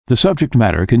The subject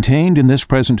matter contained in this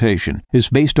presentation is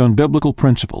based on biblical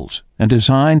principles and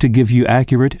designed to give you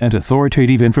accurate and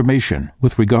authoritative information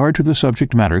with regard to the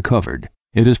subject matter covered.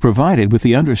 It is provided with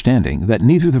the understanding that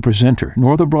neither the presenter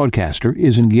nor the broadcaster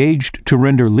is engaged to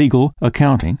render legal,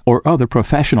 accounting, or other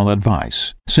professional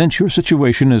advice. Since your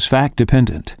situation is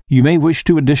fact-dependent, you may wish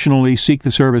to additionally seek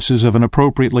the services of an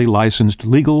appropriately licensed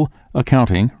legal,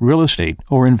 accounting, real estate,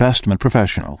 or investment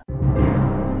professional.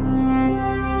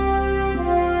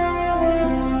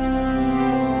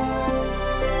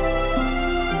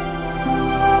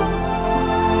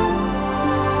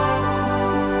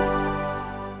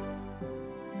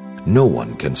 No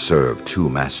one can serve two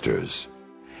masters.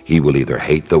 He will either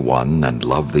hate the one and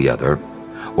love the other,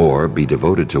 or be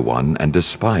devoted to one and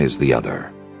despise the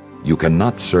other. You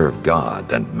cannot serve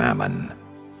God and mammon.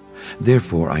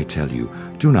 Therefore, I tell you,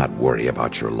 do not worry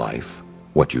about your life,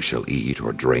 what you shall eat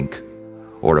or drink,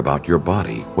 or about your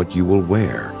body, what you will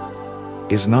wear.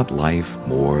 Is not life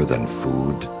more than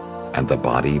food, and the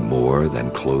body more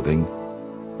than clothing?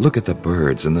 Look at the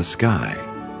birds in the sky.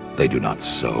 They do not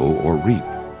sow or reap.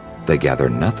 They gather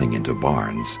nothing into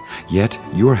barns, yet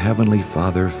your heavenly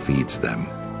Father feeds them.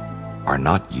 Are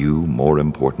not you more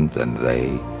important than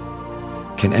they?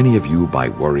 Can any of you, by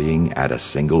worrying, add a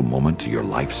single moment to your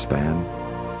lifespan?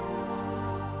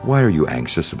 Why are you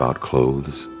anxious about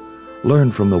clothes? Learn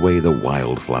from the way the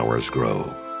wildflowers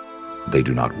grow. They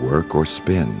do not work or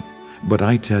spin, but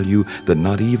I tell you that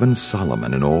not even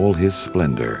Solomon in all his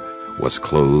splendor was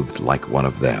clothed like one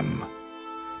of them.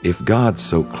 If God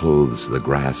so clothes the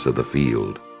grass of the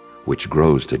field, which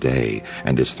grows today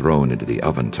and is thrown into the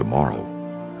oven tomorrow,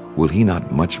 will he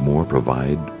not much more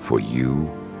provide for you,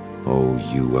 O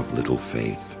you of little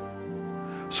faith?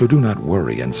 So do not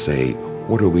worry and say,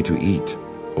 what are we to eat?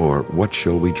 Or what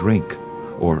shall we drink?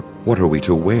 Or what are we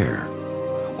to wear?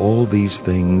 All these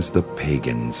things the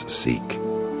pagans seek.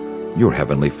 Your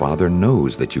heavenly Father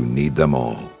knows that you need them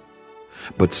all.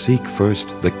 But seek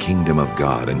first the kingdom of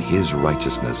God and his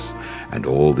righteousness, and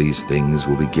all these things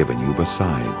will be given you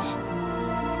besides.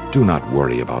 Do not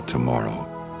worry about tomorrow.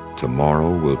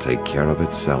 Tomorrow will take care of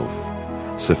itself.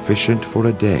 Sufficient for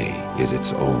a day is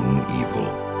its own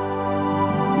evil.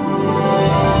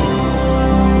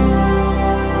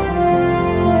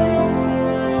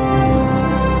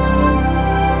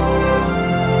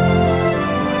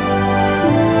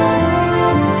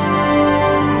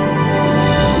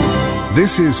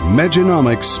 This is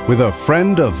Mejanomics with a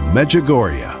Friend of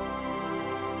Medjugorje.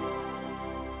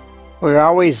 We're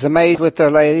always amazed with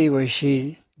Our Lady where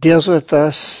she deals with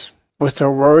us with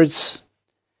her words.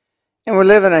 And we're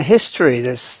living a history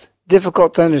that's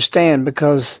difficult to understand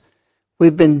because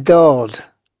we've been dulled.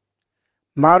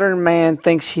 Modern man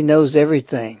thinks he knows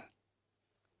everything,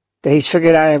 that he's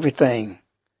figured out everything.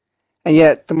 And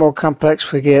yet, the more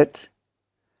complex we get,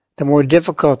 the more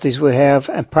difficulties we have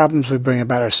and problems we bring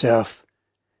about ourselves.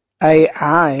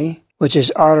 AI, which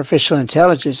is artificial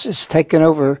intelligence, is taking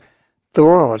over the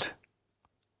world.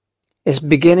 It's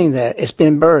beginning that. It's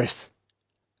been birthed.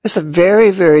 It's a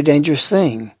very, very dangerous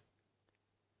thing.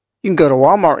 You can go to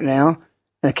Walmart now,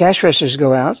 and the cash registers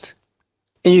go out,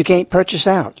 and you can't purchase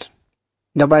out.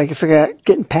 Nobody can figure out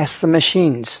getting past the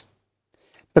machines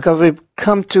because we've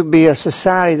come to be a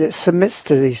society that submits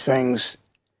to these things.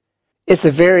 It's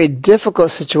a very difficult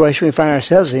situation we find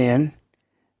ourselves in,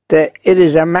 that it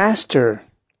is our master.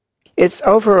 It's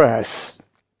over us.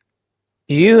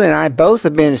 You and I both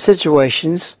have been in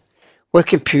situations with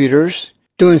computers,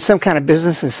 doing some kind of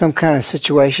business in some kind of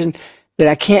situation, that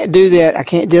I can't do that, I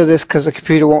can't do this because the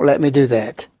computer won't let me do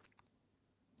that.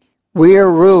 We are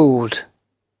ruled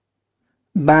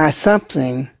by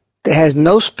something that has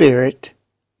no spirit,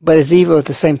 but is evil at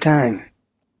the same time.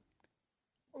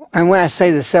 And when I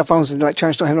say the cell phones and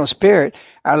electronics don't have no spirit,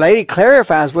 Our Lady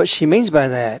clarifies what she means by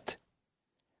that.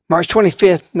 March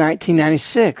 25th,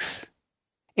 1996.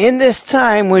 In this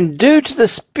time when due to the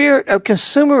spirit of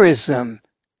consumerism,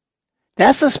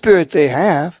 that's the spirit they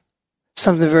have,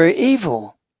 something very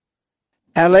evil.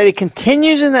 Our Lady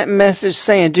continues in that message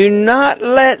saying, do not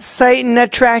let Satan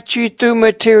attract you through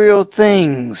material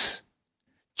things.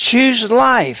 Choose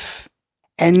life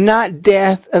and not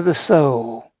death of the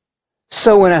soul.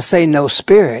 So when I say no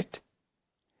spirit,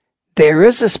 there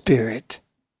is a spirit.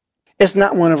 It's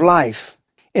not one of life.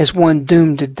 It's one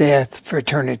doomed to death for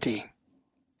eternity.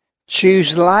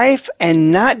 Choose life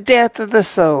and not death of the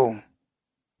soul.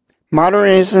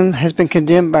 Modernism has been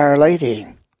condemned by Our Lady.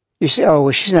 You say, oh,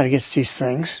 well, she's not against these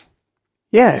things.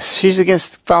 Yes, she's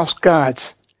against false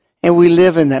gods, and we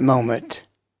live in that moment.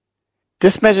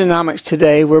 This Mejanomics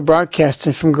today, we're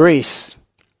broadcasting from Greece,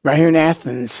 right here in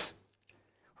Athens.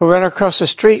 We're right across the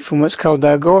street from what's called the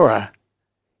Agora.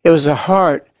 It was the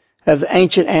heart of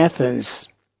ancient Athens.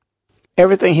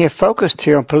 Everything here focused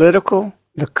here on political,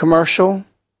 the commercial,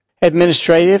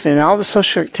 administrative, and all the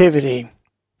social activity,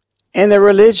 and their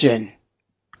religion,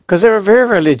 because they were very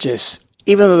religious,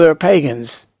 even though they were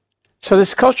pagans. So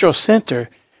this cultural center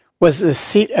was the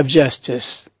seat of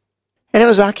justice, and it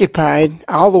was occupied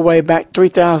all the way back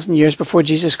 3,000 years before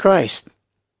Jesus Christ.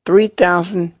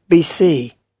 3,000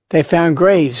 BC, they found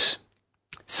graves.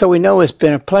 So we know it's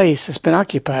been a place that's been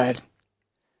occupied.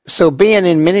 So being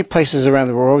in many places around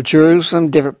the world, Jerusalem,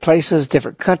 different places,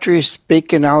 different countries,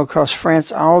 speaking all across France,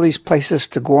 all these places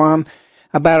to Guam,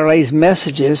 about Our Lady's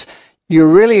messages, you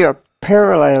really are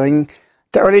paralleling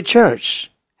the early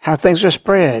church, how things are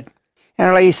spread. And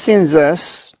Our Lady sends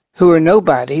us, who are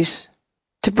nobodies,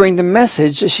 to bring the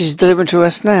message that she's delivering to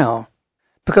us now.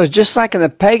 Because just like in the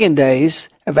pagan days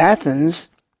of Athens,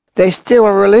 they still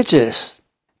were religious.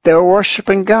 They were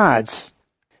worshiping gods.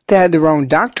 They had their own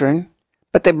doctrine,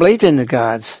 but they believed in the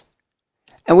gods.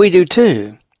 And we do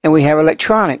too. And we have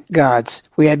electronic gods.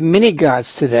 We have many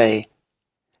gods today.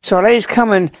 So Our Lady's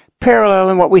coming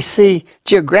paralleling what we see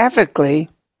geographically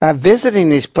by visiting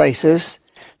these places,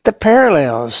 the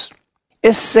parallels.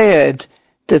 It's said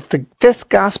that the fifth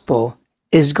gospel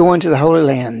is going to the Holy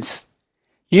Lands.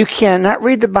 You cannot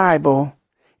read the Bible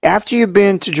after you've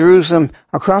been to Jerusalem,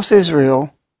 across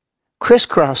Israel,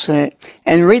 crisscrossing it,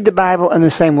 and read the Bible in the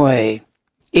same way.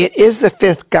 It is the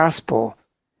fifth gospel.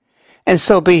 And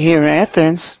so be here in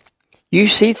Athens, you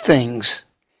see things.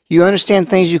 You understand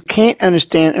things you can't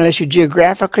understand unless you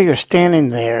geographically are standing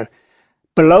there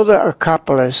below the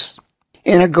Acropolis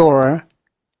in Agora,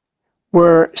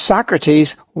 where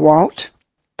Socrates walked,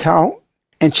 taught,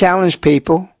 and challenged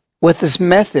people with his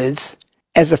methods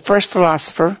as the first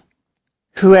philosopher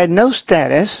who had no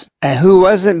status and who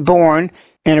wasn't born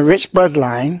in a rich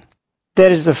bloodline, that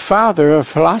is the father of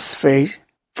philosophy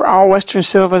for all Western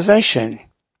civilization.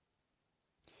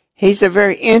 He's a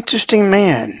very interesting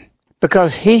man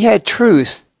because he had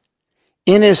truth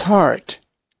in his heart,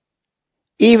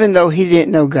 even though he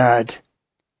didn't know God,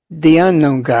 the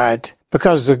unknown God,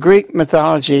 because the Greek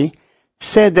mythology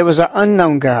said there was an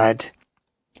unknown God.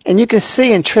 And you can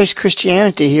see and trace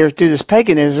Christianity here through this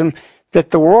paganism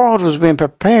that the world was being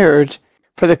prepared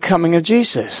for the coming of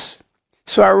Jesus.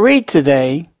 So our read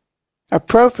today,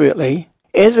 appropriately,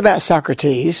 is about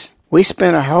Socrates. We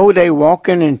spent a whole day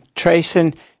walking and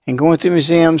tracing and going through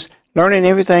museums, learning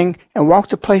everything, and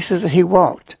walked the places that he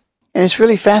walked. And it's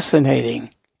really fascinating.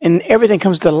 And everything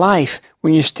comes to life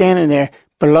when you're standing there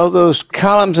below those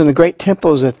columns in the great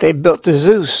temples that they built to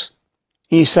Zeus.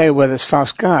 And you say, well, it's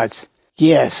false gods.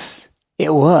 Yes,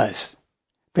 it was.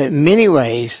 But in many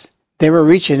ways, they were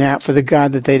reaching out for the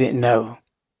God that they didn't know.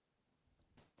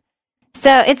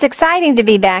 So it's exciting to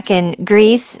be back in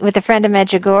Greece with a friend of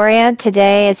Medjugorje.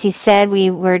 Today, as he said, we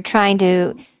were trying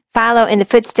to follow in the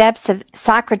footsteps of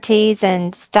Socrates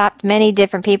and stopped many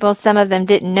different people. Some of them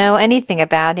didn't know anything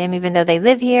about him, even though they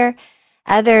live here.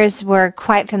 Others were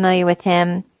quite familiar with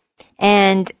him.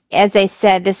 And as they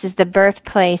said, this is the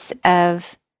birthplace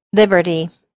of liberty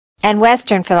and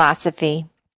Western philosophy.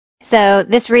 So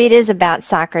this read is about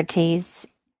Socrates,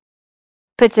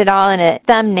 puts it all in a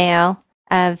thumbnail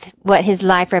of what his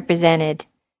life represented.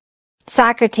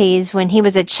 Socrates, when he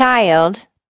was a child,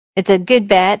 it's a good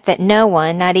bet that no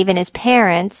one, not even his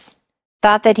parents,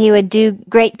 thought that he would do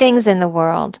great things in the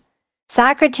world.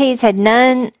 Socrates had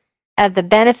none of the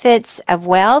benefits of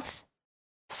wealth,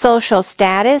 social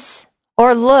status,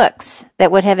 or looks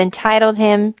that would have entitled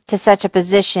him to such a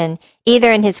position,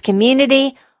 either in his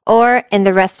community or in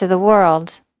the rest of the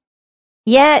world.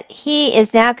 Yet he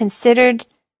is now considered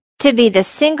to be the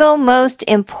single most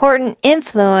important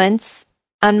influence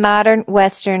on modern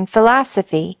Western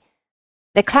philosophy.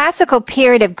 The classical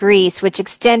period of Greece, which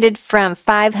extended from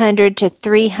 500 to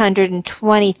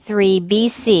 323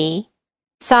 BC,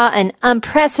 saw an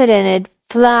unprecedented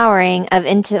flowering of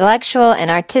intellectual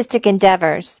and artistic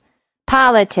endeavors.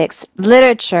 Politics,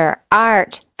 literature,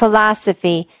 art,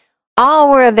 philosophy,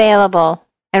 all were available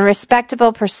and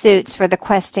respectable pursuits for the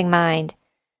questing mind.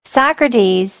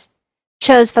 Socrates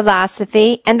chose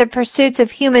philosophy and the pursuits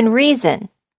of human reason.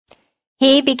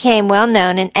 He became well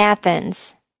known in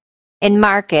Athens, in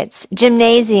markets,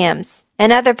 gymnasiums,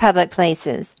 and other public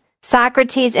places.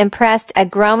 Socrates impressed a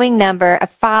growing number of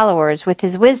followers with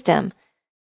his wisdom,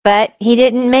 but he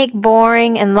didn't make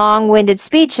boring and long-winded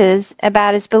speeches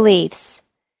about his beliefs.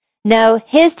 No,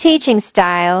 his teaching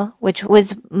style, which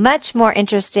was much more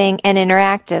interesting and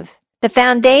interactive. The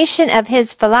foundation of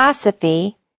his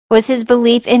philosophy was his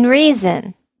belief in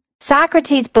reason.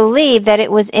 Socrates believed that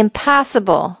it was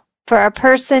impossible for a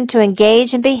person to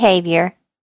engage in behavior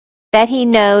that he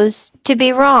knows to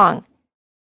be wrong.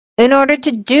 In order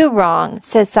to do wrong,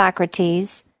 says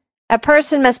Socrates, a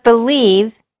person must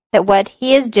believe that what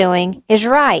he is doing is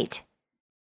right.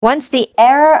 Once the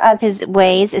error of his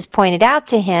ways is pointed out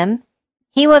to him,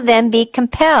 he will then be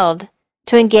compelled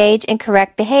to engage in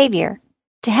correct behavior.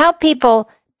 To help people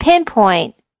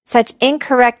pinpoint such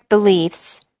incorrect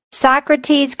beliefs,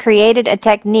 Socrates created a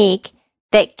technique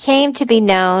that came to be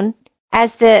known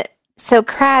as the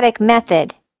Socratic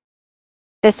method.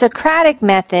 The Socratic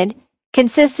method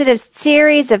consisted of a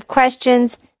series of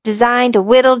questions designed to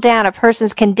whittle down a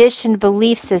person's conditioned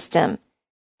belief system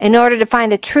in order to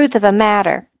find the truth of a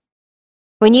matter.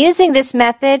 When using this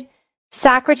method,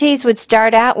 Socrates would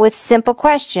start out with simple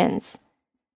questions,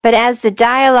 but as the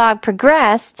dialogue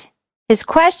progressed, his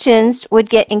questions would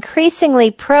get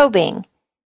increasingly probing,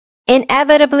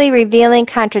 inevitably revealing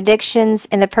contradictions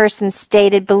in the person's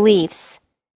stated beliefs.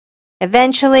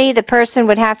 Eventually, the person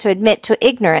would have to admit to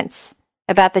ignorance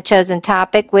about the chosen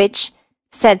topic, which,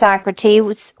 said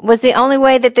Socrates, was the only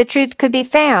way that the truth could be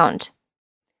found.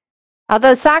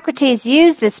 Although Socrates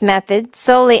used this method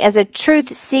solely as a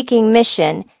truth-seeking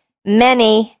mission,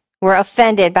 many were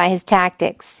offended by his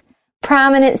tactics.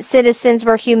 Prominent citizens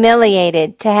were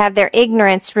humiliated to have their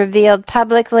ignorance revealed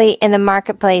publicly in the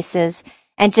marketplaces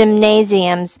and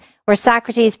gymnasiums where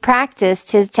Socrates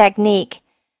practiced his technique.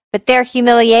 But their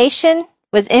humiliation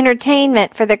was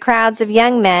entertainment for the crowds of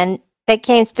young men that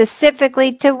came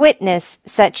specifically to witness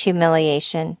such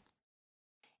humiliation.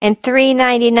 In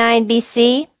 399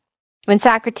 BC, when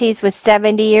Socrates was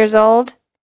 70 years old,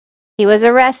 he was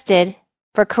arrested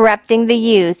for corrupting the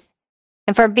youth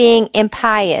and for being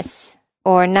impious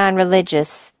or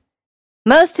non-religious.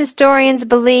 Most historians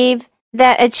believe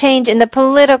that a change in the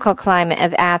political climate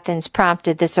of Athens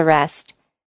prompted this arrest.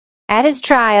 At his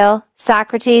trial,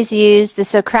 Socrates used the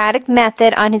Socratic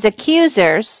method on his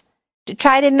accusers to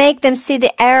try to make them see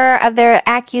the error of their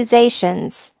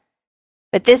accusations.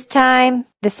 But this time,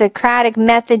 the Socratic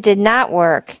method did not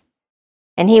work,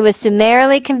 and he was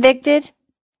summarily convicted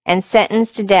and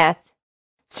sentenced to death.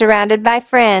 Surrounded by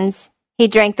friends, he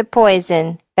drank the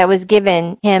poison that was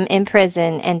given him in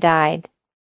prison and died.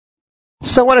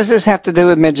 So what does this have to do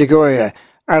with Medjugorje,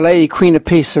 Our Lady, Queen of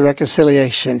Peace and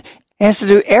Reconciliation? It has to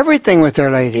do everything with Our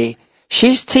Lady.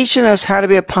 She's teaching us how to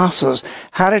be apostles,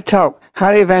 how to talk,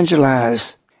 how to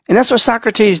evangelize. And that's what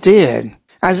Socrates did.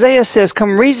 Isaiah says,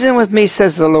 "Come reason with me,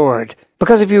 says the Lord."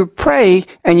 Because if you pray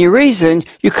and you reason,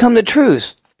 you come to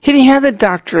truth. He didn't have the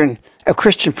doctrine of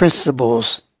Christian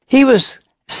principles. He was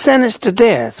sentenced to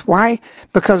death. Why?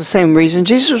 Because of the same reason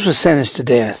Jesus was sentenced to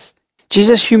death.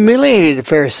 Jesus humiliated the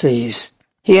Pharisees.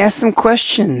 He asked them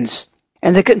questions,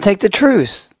 and they couldn't take the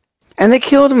truth. And they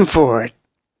killed him for it.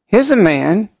 Here's a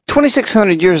man,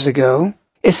 2,600 years ago,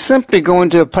 is simply going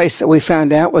to a place that we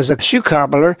found out was a shoe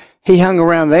cobbler. He hung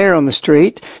around there on the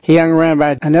street. He hung around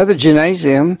by another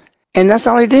gymnasium, and that's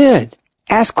all he did.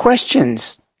 Ask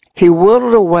questions. He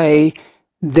whittled away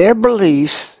their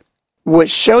beliefs,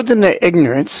 which showed them their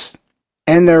ignorance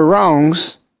and their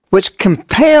wrongs, which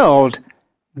compelled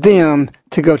them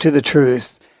to go to the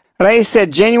truth. Lady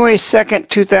said, January 2nd,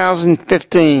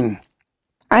 2015,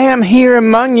 "I am here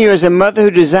among you as a mother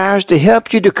who desires to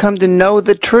help you to come to know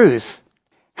the truth."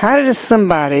 How does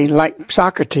somebody like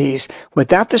Socrates,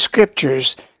 without the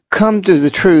scriptures, come to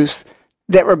the truth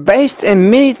that were based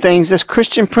in many things as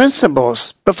Christian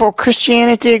principles before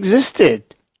Christianity existed?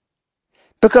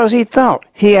 Because he thought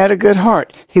he had a good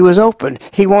heart. He was open.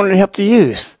 He wanted to help the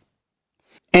youth.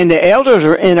 And the elders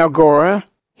were in Agora,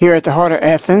 here at the heart of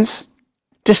Athens,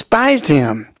 despised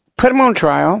him, put him on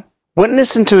trial, wouldn't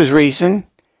listen to his reason,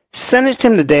 sentenced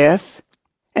him to death,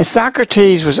 and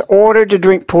Socrates was ordered to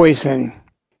drink poison.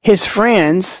 His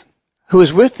friends, who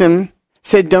was with him,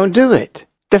 said, "Don't do it.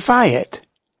 Defy it."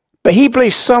 But he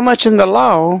believed so much in the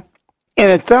law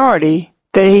and authority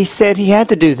that he said he had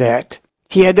to do that.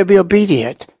 He had to be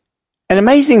obedient. An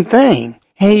amazing thing.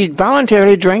 And he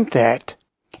voluntarily drank that.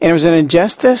 And it was an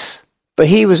injustice, but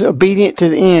he was obedient to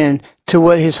the end to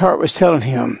what his heart was telling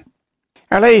him.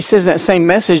 Our Lady says in that same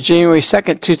message, January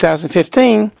 2nd,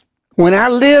 2015, "When I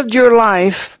lived your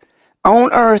life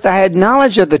on earth, I had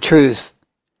knowledge of the truth.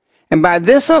 And by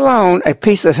this alone, a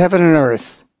piece of heaven and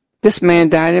earth." This man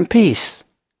died in peace.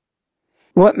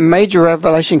 What major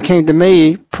revelation came to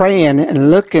me praying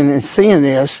and looking and seeing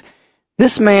this?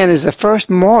 This man is the first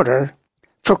martyr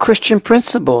for Christian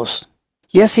principles.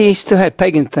 Yes, he still had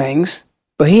pagan things,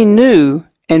 but he knew,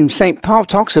 and St. Paul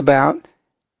talks about,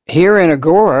 here in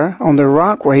Agora, on the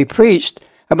rock where he preached,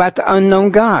 about the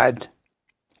unknown God.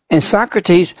 And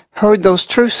Socrates heard those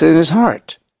truths in his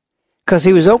heart. because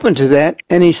he was open to that,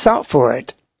 and he sought for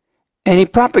it, and he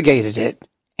propagated it,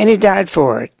 and he died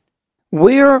for it.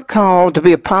 We are called to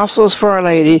be apostles for Our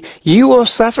Lady. You will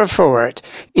suffer for it.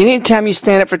 Anytime you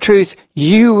stand up for truth,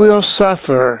 you will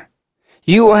suffer.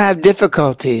 You will have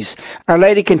difficulties. Our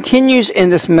Lady continues in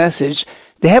this message.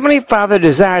 The Heavenly Father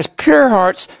desires pure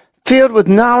hearts filled with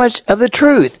knowledge of the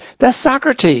truth. That's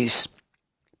Socrates.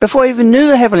 Before he even knew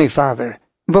the Heavenly Father,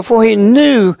 before he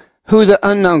knew who the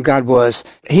unknown God was,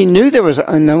 he knew there was an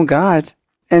unknown God.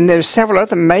 And there's several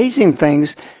other amazing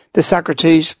things that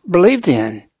Socrates believed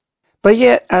in. But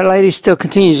yet, Our Lady still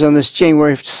continues on this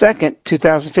January 2nd,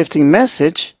 2015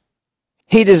 message.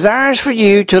 He desires for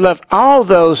you to love all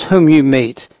those whom you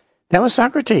meet. That was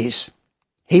Socrates.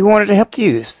 He wanted to help the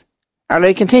youth. Our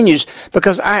Lady continues,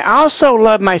 because I also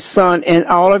love my son and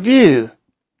all of you.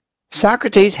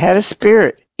 Socrates had a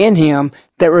spirit in him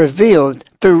that revealed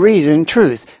through reason and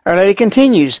truth. Our Lady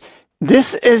continues,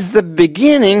 this is the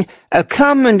beginning of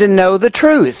coming to know the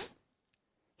truth.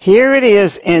 Here it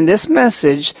is in this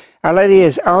message. Our Lady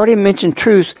has already mentioned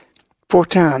truth 4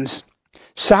 times.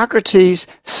 Socrates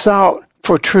sought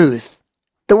for truth.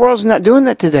 The world's not doing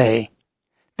that today.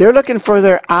 They're looking for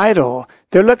their idol.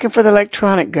 They're looking for the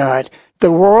electronic God.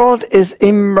 The world is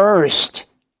immersed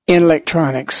in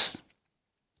electronics.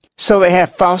 So they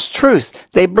have false truth.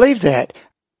 They believe that.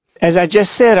 As I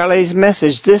just said, Our Lady's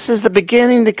message, this is the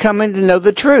beginning to coming to know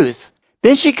the truth.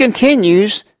 Then she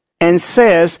continues and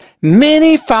says,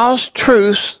 many false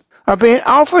truths are being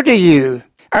offered to you.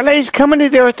 Our Lady's coming to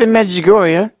the earth in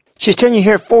Medjugorje. She's telling you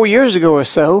here 4 years ago or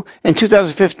so, in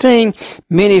 2015,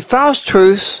 many false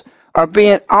truths are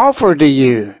being offered to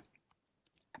you.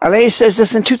 Our Lady says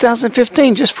this in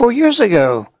 2015, just 4 years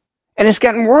ago. And it's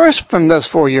gotten worse from those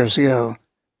 4 years ago.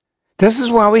 This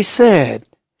is why we said,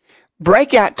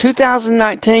 Breakout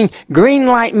 2019, green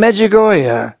light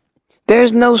Medjugorje.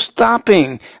 There's no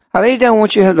stopping. Our Lady don't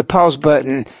want you to have the pause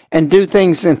button and do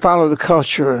things and follow the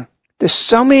culture. There's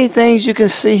so many things you can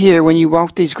see here when you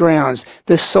walk these grounds,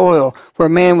 this soil where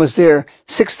man was there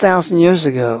 6,000 years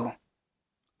ago,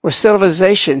 where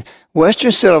civilization,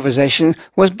 Western civilization,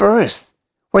 was birthed,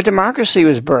 where democracy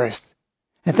was birthed.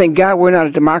 And thank God we're not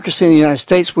a democracy in the United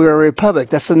States, we're a republic.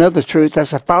 That's another truth.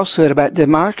 That's a falsehood about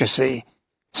democracy.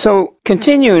 So,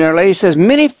 continuing, Our Lady says,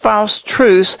 many false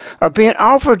truths are being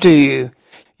offered to you.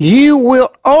 You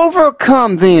will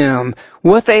overcome them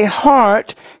with a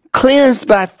heart cleansed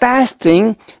by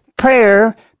fasting,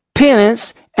 prayer,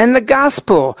 penance, and the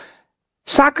gospel.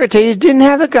 Socrates didn't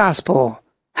have the gospel.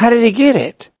 How did he get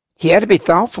it? He had to be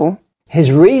thoughtful.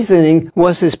 His reasoning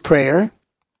was his prayer.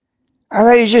 Our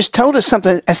Lady just told us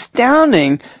something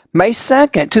astounding. May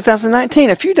 2nd, 2019,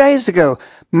 a few days ago.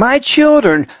 My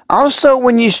children, also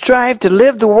when you strive to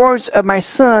live the words of my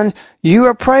son, you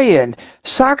are praying.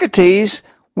 Socrates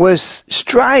was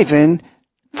striving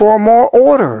for more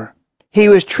order. He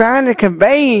was trying to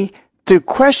convey through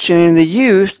questioning the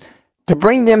youth to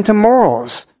bring them to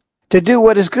morals, to do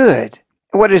what is good.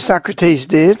 What did Socrates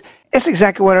did? It's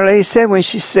exactly what Our Lady said when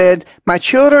she said, my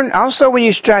children, also when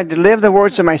you strive to live the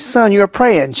words of my son, you are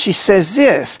praying. She says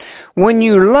this, when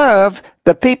you love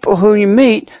the people who you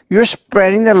meet, you're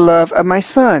spreading the love of my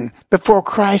son. Before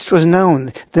Christ was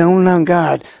known, the unknown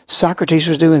God, Socrates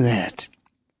was doing that.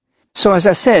 So as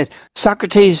I said,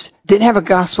 Socrates didn't have a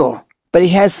gospel, but he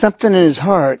had something in his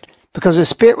heart because his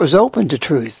spirit was open to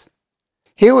truth.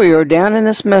 Here we are down in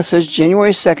this message,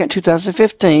 January 2nd,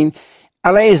 2015.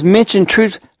 Our Lady has mentioned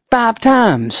truth 5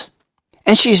 times,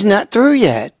 and she's not through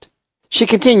yet. She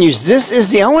continues, this is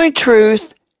the only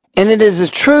truth, and it is the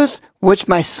truth which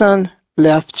my son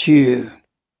left you.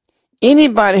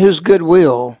 Anybody who's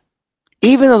goodwill,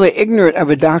 even though they're ignorant of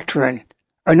a doctrine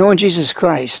or knowing Jesus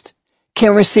Christ,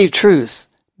 can receive truth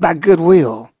by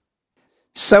goodwill.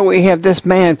 So we have this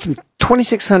man from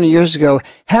 2,600 years ago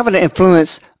having an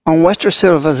influence on Western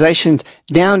civilization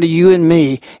down to you and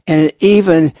me, and it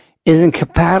even is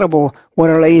incompatible what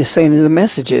Our Lady is saying in the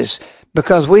messages,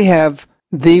 because we have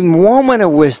the woman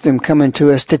of wisdom coming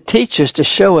to us to teach us, to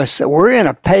show us that we're in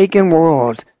a pagan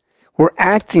world. We're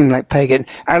acting like pagan.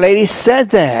 Our Lady said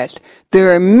that.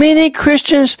 There are many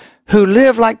Christians who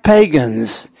live like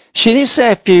pagans. She didn't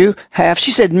say a few, half.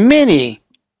 She said many.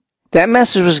 That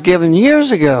message was given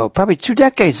years ago, probably 2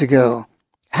 decades ago.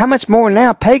 How much more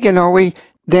now pagan are we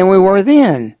than we were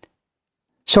then?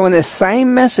 So in the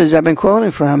same message I've been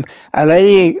quoting from, Our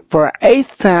Lady, for an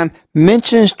 8th time,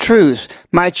 mentions truth.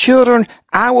 My children,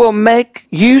 I will make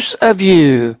use of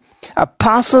you,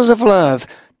 apostles of love,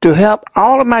 to help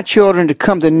all of my children to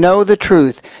come to know the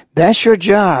truth. That's your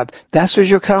job. That's what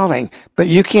you're calling. But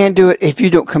you can't do it if you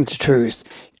don't come to truth.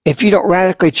 if you don't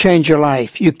radically change your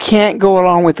life. You can't go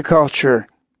along with the culture.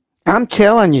 I'm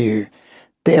telling you,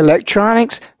 the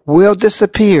electronics will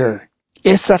disappear.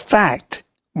 It's a fact.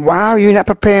 Why are you not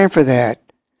preparing for that?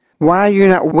 Why are you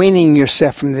not weaning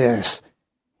yourself from this?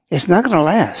 It's not going to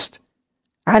last.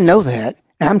 I know that.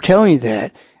 And I'm telling you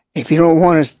that. If you don't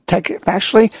want to take it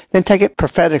factually, then take it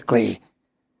prophetically.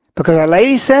 Because Our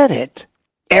Lady said it.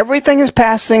 Everything is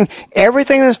passing.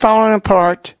 Everything is falling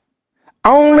apart.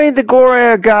 Only the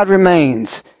glory of God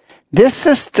remains. This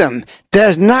system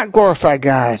does not glorify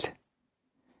God.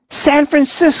 San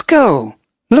Francisco,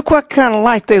 look what kind of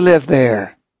life they live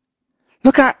there.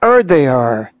 Look how erred they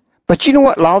are. But you know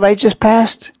what law they just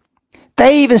passed?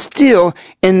 They even still,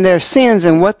 in their sins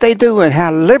and what they do and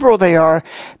how liberal they are,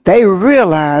 they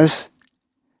realize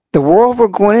the world we're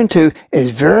going into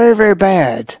is very, very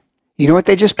bad. You know what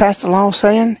they just passed a law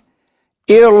saying?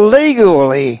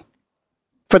 Illegally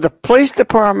for the police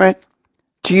department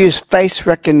to use face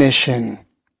recognition.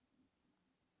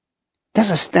 That's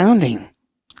astounding.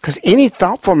 Because any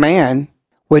thoughtful man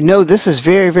would know this is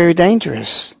very, very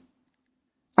dangerous.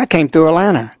 I came through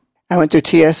Atlanta. I went through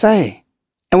TSA.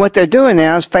 And what they're doing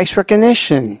now is face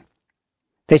recognition.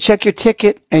 They check your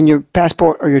ticket and your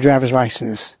passport or your driver's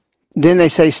license. Then they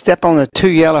say, step on the 2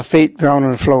 yellow feet drawn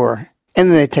on the floor. And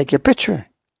then they take your picture.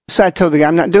 So I told the guy,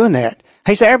 I'm not doing that.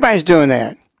 He said, everybody's doing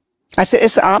that. I said,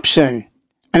 it's an option,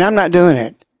 and I'm not doing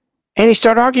it. And he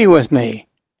started arguing with me.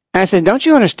 And I said, don't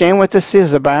you understand what this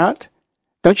is about?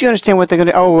 Don't you understand what they're going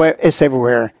to do? Oh, it's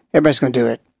everywhere. Everybody's going to do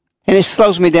it. And it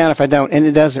slows me down if I don't, and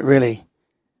it doesn't really.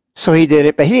 So he did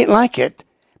it, but he didn't like it.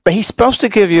 But he's supposed to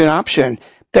give you an option.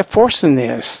 They're forcing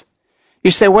this.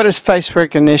 You say, what is face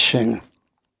recognition?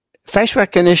 Face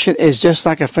recognition is just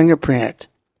like a fingerprint.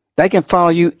 They can follow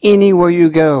you anywhere you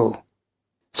go.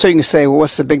 So you can say, well,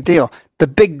 what's the big deal? The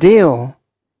big deal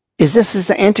is this is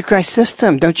the Antichrist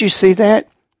system. Don't you see that?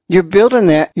 You're building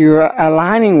that. You're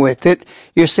aligning with it.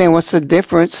 You're saying, what's the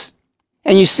difference?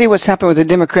 And you see what's happened with the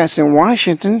Democrats in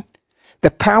Washington. The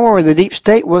power of the deep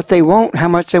state, what they want, how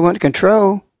much they want to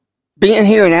control. Being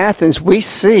here in Athens, we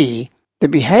see the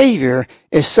behavior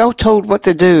is so told what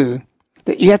to do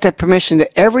that you have to have permission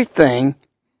to everything.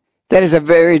 That is a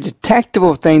very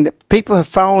detectable thing that people have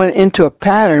fallen into a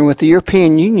pattern with the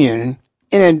European Union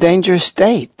in a dangerous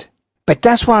state. But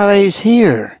that's why Our Lady's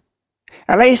here.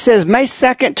 Our Lady says, May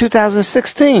 2nd,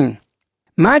 2016,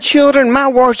 my children, my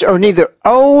words are neither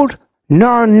old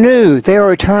nor new. They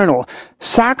are eternal.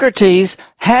 Socrates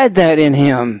had that in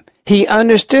him. He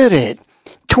understood it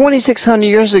 2,600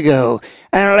 years ago.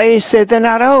 And Our Lady said they're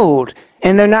not old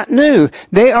and they're not new.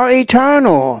 They are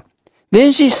eternal.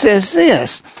 Then she says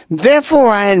this,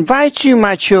 therefore I invite you,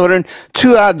 my children,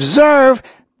 to observe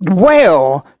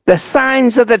well the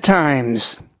signs of the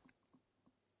times.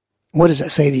 What does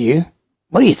that say to you?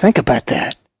 What do you think about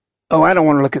that? Oh, I don't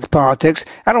want to look at the politics.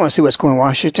 I don't want to see what's going on in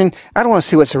Washington. I don't want to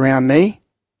see what's around me.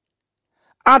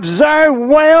 Observe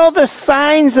well the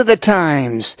signs of the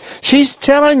times. She's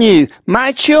telling you,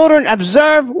 my children,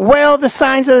 observe well the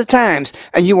signs of the times.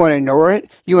 And you want to ignore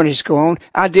it? You want to just go on?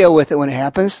 I'll deal with it when it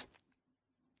happens.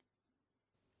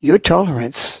 Your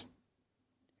tolerance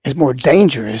is more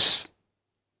dangerous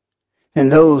than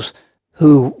those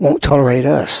who won't tolerate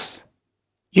us.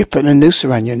 You're putting a noose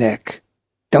around your neck.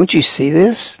 Don't you see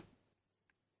this?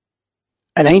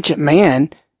 An ancient man,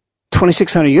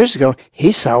 2,600 years ago,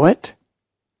 he saw it.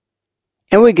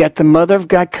 And we got the Mother of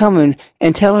God coming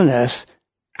and telling us,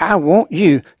 I want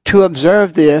you to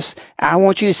observe this. I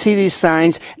want you to see these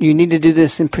signs. You need to do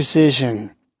this in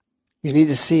precision. You need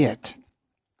to see it.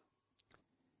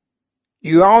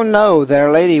 You all know that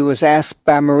Our Lady was asked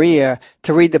by Maria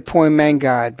to read the poem Man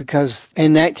God because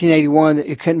in 1981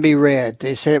 it couldn't be read.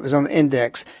 They said it was on the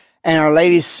index. And Our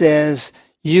Lady says,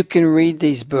 you can read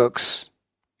these books.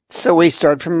 So we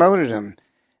started promoting them.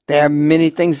 There are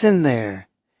many things in there.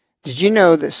 Did you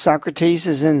know that Socrates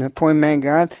is in the poem Man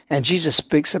God and Jesus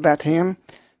speaks about him?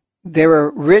 There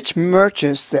were rich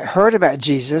merchants that heard about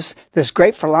Jesus, this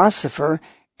great philosopher,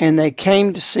 and they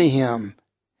came to see him.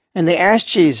 And they asked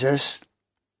Jesus,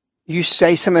 you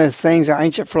say some of the things our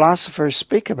ancient philosophers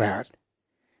speak about.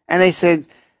 And they said,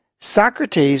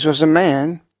 Socrates was a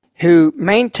man who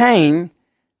maintained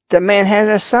that man had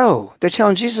a soul. They're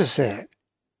telling Jesus that.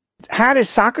 How did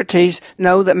Socrates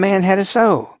know that man had a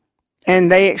soul?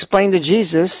 And they explained to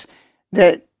Jesus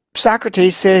that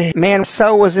Socrates said man's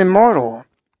soul was immortal.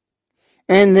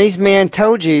 And these men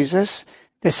told Jesus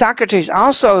that Socrates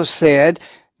also said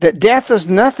that death was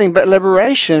nothing but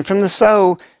liberation from the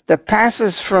soul that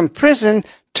passes from prison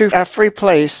to a free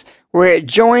place where it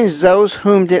joins those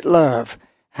whom it love.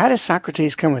 How does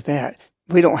Socrates come with that?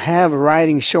 We don't have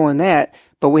writing showing that,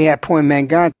 But we have point man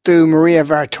God through Maria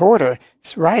Vartorta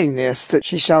writing this, that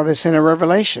she saw this in her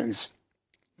revelations.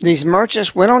 These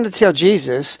merchants went on to tell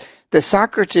Jesus that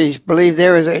Socrates believed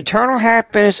there is eternal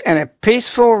happiness and a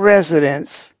peaceful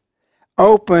residence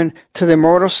open to the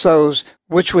immortal souls,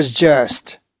 which was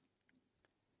just.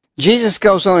 Jesus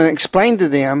goes on and explained to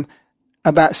them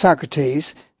about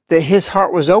Socrates that his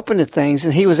heart was open to things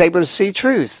and he was able to see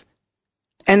truth.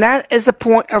 And that is the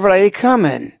point of Our Lady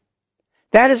coming.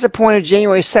 That is the point of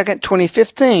January 2nd,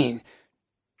 2015.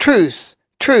 Truth,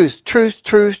 truth, truth,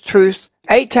 truth, truth.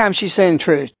 8 times she's saying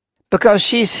truth. Because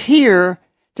she's here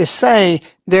to say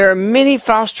there are many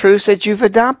false truths that you've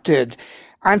adopted.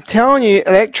 I'm telling you,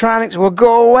 electronics will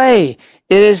go away.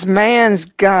 It is man's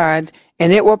God,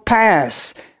 and it will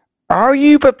pass. Are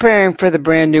you preparing for the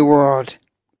brand new world?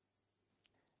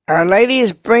 Our Lady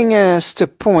is bringing us to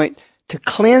point to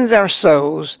cleanse our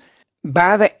souls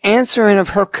by the answering of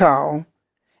her call,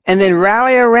 and then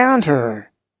rally around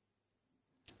her.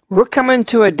 We're coming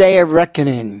to a day of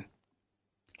reckoning.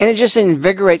 And it just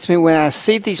invigorates me when I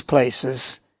see these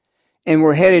places, and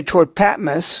we're headed toward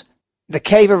Patmos, the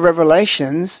Cave of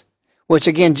Revelations, which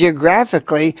again,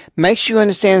 geographically, makes you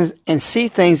understand and see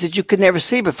things that you could never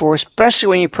see before, especially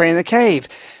when you pray in the cave.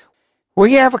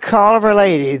 We have a call of Our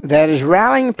Lady that is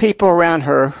rallying people around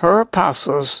her, her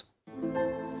apostles,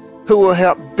 who will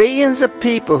help billions of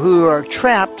people who are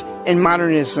trapped in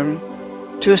modernism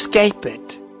to escape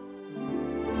it.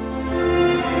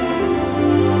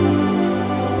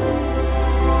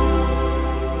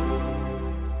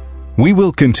 We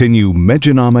will continue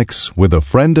Mejanomics with a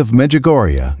Friend of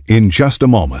Medjugorje in just a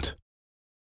moment.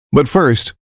 But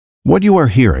first, what you are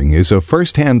hearing is a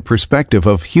first-hand perspective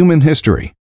of human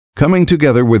history, coming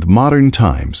together with modern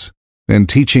times and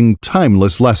teaching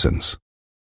timeless lessons.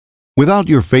 Without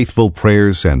your faithful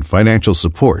prayers and financial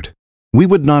support, we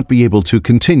would not be able to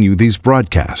continue these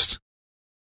broadcasts.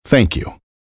 Thank you.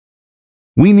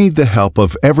 We need the help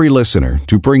of every listener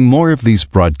to bring more of these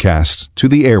broadcasts to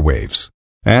the airwaves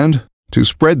and to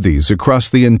spread these across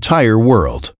the entire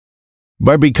world.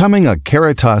 By becoming a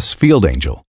Caritas Field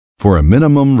Angel for a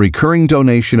minimum recurring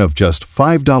donation of just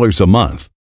 $5 a month,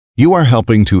 you are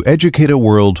helping to educate a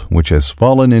world which has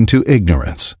fallen into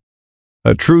ignorance.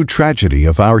 A true tragedy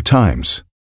of our times.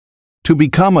 To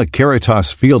become a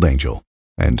Caritas Field Angel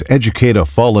and educate a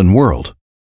fallen world,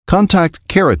 contact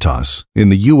Caritas in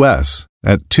the U.S.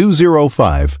 at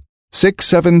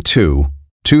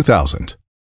 205-672-2000.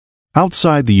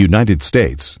 Outside the United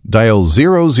States, dial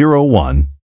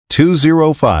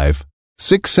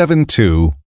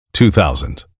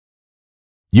 001-205-672-2000.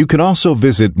 You can also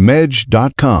visit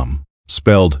mej.com,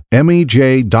 spelled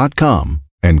MEJ.com,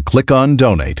 and click on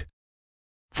Donate.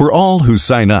 For all who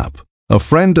sign up, a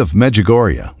Friend of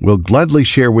Medjugorje will gladly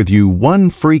share with you one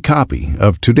free copy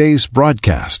of today's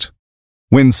broadcast.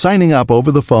 When signing up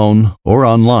over the phone or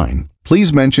online,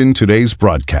 please mention today's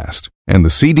broadcast and the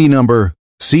CD number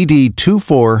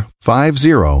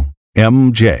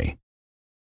CD2450MJ.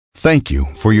 Thank you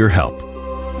for your help.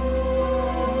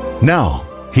 Now,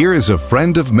 here is a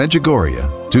Friend of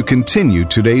Medjugorje to continue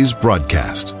today's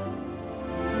broadcast.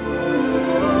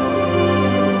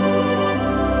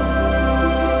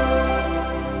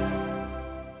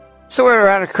 So we're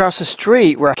right across the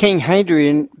street where King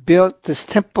Hadrian built this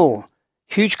temple.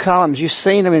 Huge columns. You've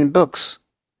seen them in books.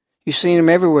 You've seen them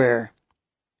everywhere.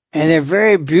 And they're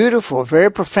very beautiful,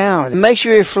 very profound. It makes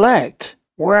you reflect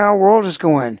where our world is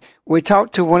going. We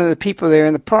talked to one of the people there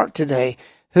in the park today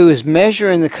who is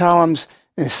measuring the columns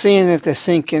and seeing if they're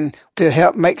sinking to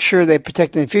help make sure they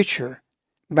protect in the future.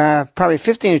 By probably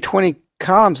 15 or 20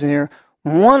 columns in there,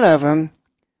 one of them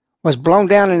was blown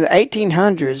down in the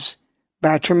 1800s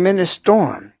by a tremendous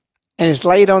storm and is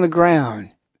laid on the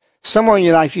ground. Somewhere in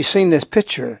your life you've seen this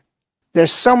picture.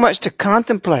 There's so much to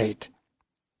contemplate.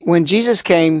 When Jesus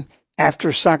came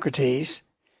after Socrates,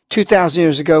 2,000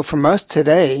 years ago from us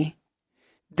today,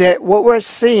 that what we're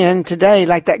seeing today,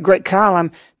 like that great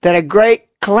column, that a great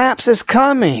collapse is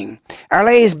coming. Our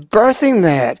Lady is birthing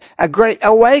that, a great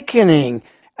awakening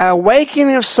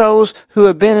of souls who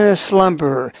have been in a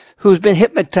slumber, who've been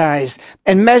hypnotized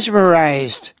and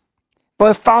mesmerized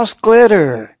by false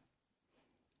glitter.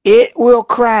 It will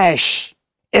crash.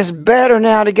 It's better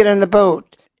now to get in the boat.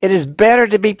 It is better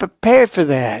to be prepared for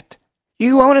that.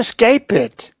 You won't escape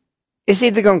it. It's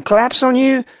either going to collapse on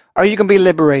you or you're going to be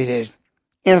liberated.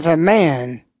 And if a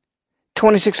man,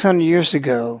 2,600 years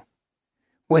ago,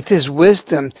 with his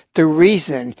wisdom, the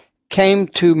reason, came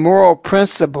to moral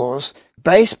principles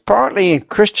based partly in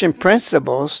Christian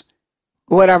principles,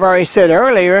 what I've already said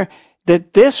earlier,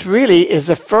 that this really is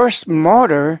the first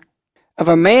martyr of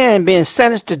a man being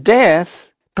sentenced to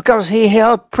death because he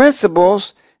held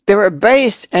principles that were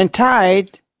based and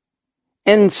tied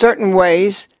in certain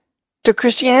ways to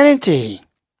Christianity.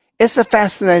 It's a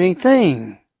fascinating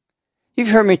thing. You've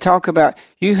heard me talk about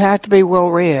you have to be well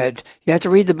read. You have to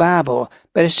read the Bible.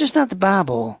 But it's just not the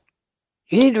Bible.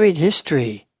 You need to read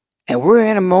history. And we're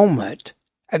in a moment,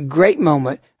 a great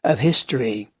moment of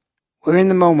history. We're in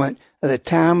the moment of the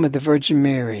time of the Virgin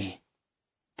Mary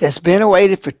that's been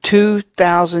awaited for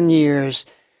 2,000 years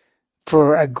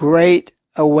for a great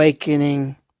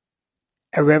awakening,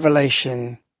 a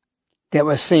revelation that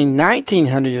was seen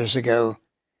 1,900 years ago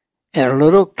in a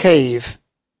little cave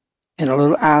in a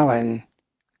little island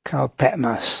called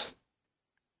Patmos.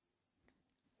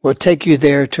 We'll take you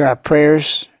there to our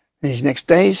prayers these next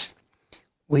days.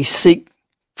 We seek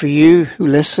for you who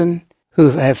listen,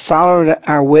 who have followed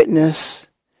our witness,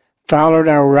 followed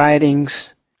our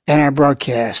writings and our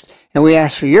broadcast. And we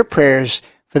ask for your prayers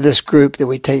for this group that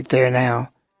we take there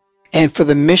now, and for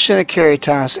the mission of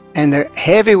Caritas and the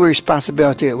heavy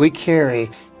responsibility that we carry,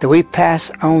 that we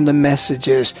pass on the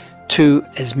messages to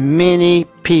as many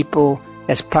people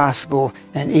as possible,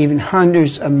 and even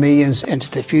hundreds of millions into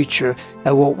the future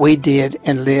of what we did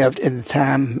and lived in the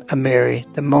time of Mary,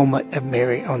 the moment of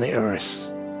Mary on the earth.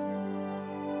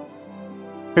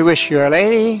 We wish you, Our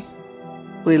Lady.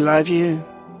 We love you.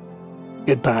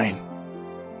 Goodbye.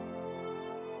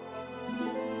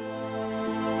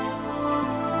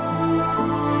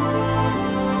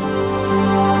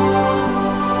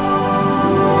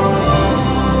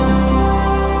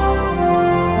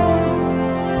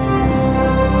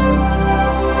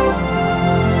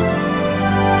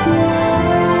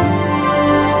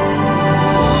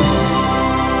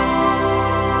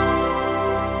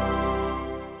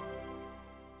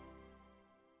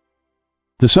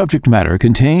 The subject matter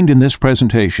contained in this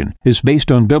presentation is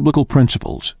based on biblical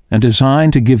principles and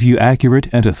designed to give you accurate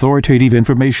and authoritative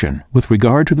information with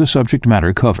regard to the subject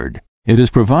matter covered. It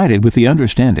is provided with the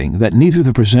understanding that neither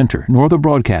the presenter nor the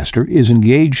broadcaster is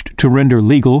engaged to render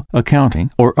legal,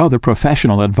 accounting, or other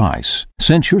professional advice.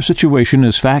 Since your situation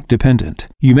is fact-dependent,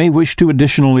 you may wish to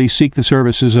additionally seek the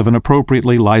services of an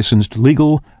appropriately licensed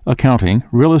legal, accounting,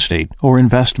 real estate, or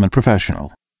investment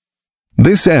professional.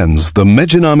 This ends the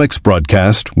Mejanomics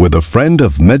broadcast with a Friend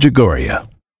of Medjugorje.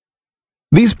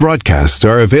 These broadcasts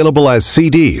are available as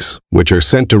CDs, which are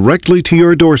sent directly to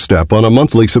your doorstep on a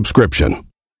monthly subscription.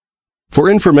 For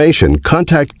information,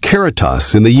 contact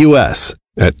Caritas in the U.S.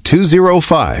 at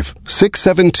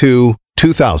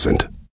 205-672-2000.